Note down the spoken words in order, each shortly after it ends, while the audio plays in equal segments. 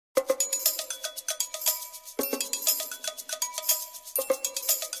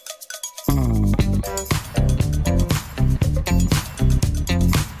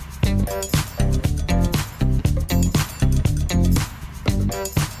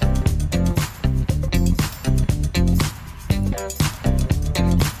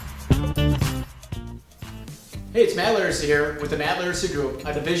Hey, it's Matt Laricy here with the Matt Laricy Group,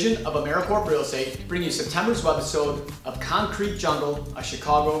 a division of AmeriCorp Real Estate, bringing you September's webisode of Concrete Jungle, a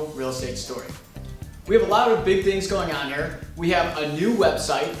Chicago real estate story. We have a lot of big things going on here. We have a new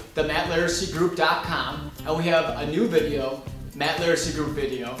website, themattlaricy.com, and we have a new video, Matt Laricy Group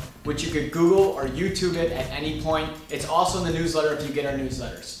video, which you could Google or YouTube it at any point. It's also in the newsletter if you get our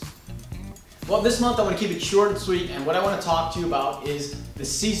newsletters. Well, this month I want to keep it short and sweet, and what I want to talk to you about is the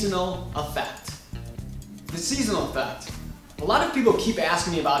seasonal effect. The seasonal effect. A lot of people keep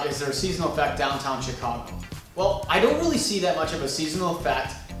asking me about, is there a seasonal effect downtown Chicago? Well, I don't really see that much of a seasonal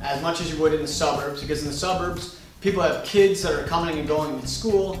effect as much as you would in the suburbs, because in the suburbs, people have kids that are coming and going to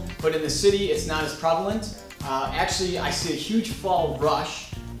school, but in the city, it's not as prevalent. Actually, I see a huge fall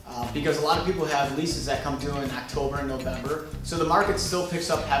rush because a lot of people have leases that come due in October and November, so the market still picks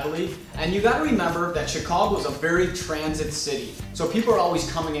up heavily. And you gotta remember that Chicago is a very transit city, so people are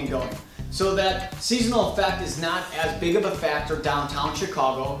always coming and going. So that seasonal effect is not as big of a factor downtown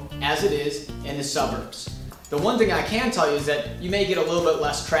Chicago as it is in the suburbs. The one thing I can tell you is that you may get a little bit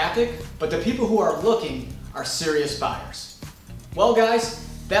less traffic, but the people who are looking are serious buyers. Well guys,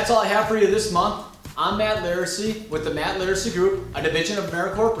 that's all I have for you this month. I'm Matt Laricy with the Matt Laricy Group, a division of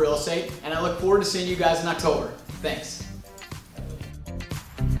AmeriCorp Real Estate, and I look forward to seeing you guys in October. Thanks.